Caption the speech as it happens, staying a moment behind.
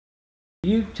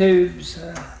YouTube's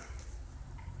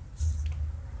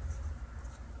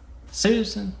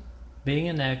Susan being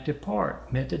an active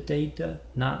part. Metadata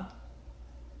not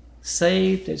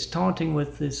saved. It's taunting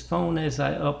with this phone as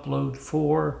I upload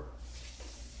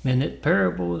 4-minute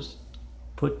parables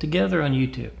put together on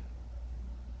YouTube.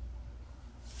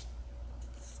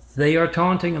 They are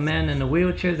taunting a man in a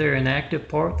wheelchair. They're an active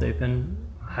part. They've been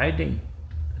hiding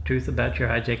the truth about your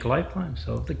hijack lifeline.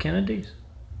 So the Kennedys.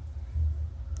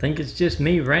 Think it's just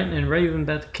me ranting and raving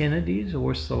about the Kennedys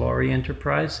or Solari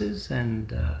Enterprises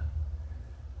and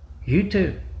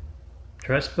YouTube.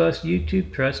 Trust Bus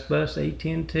YouTube, Trust Bus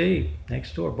AT&T.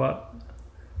 Next door bought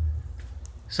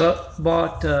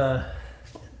the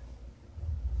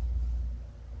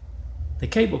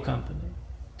cable company,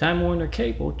 Time Warner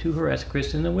Cable, to harass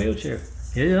Chris in the wheelchair.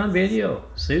 It is on video.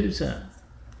 Susan.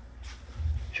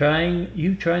 Trying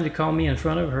to call me in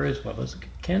front of her as well as the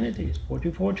Kennedys.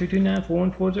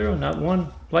 424-229-4140. Not one.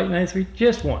 Flight 93.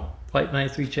 Just one. Flight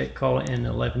 93 check call in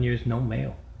 11 years. No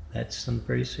mail. That's some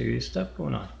pretty serious stuff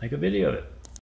going on. Make a video of it.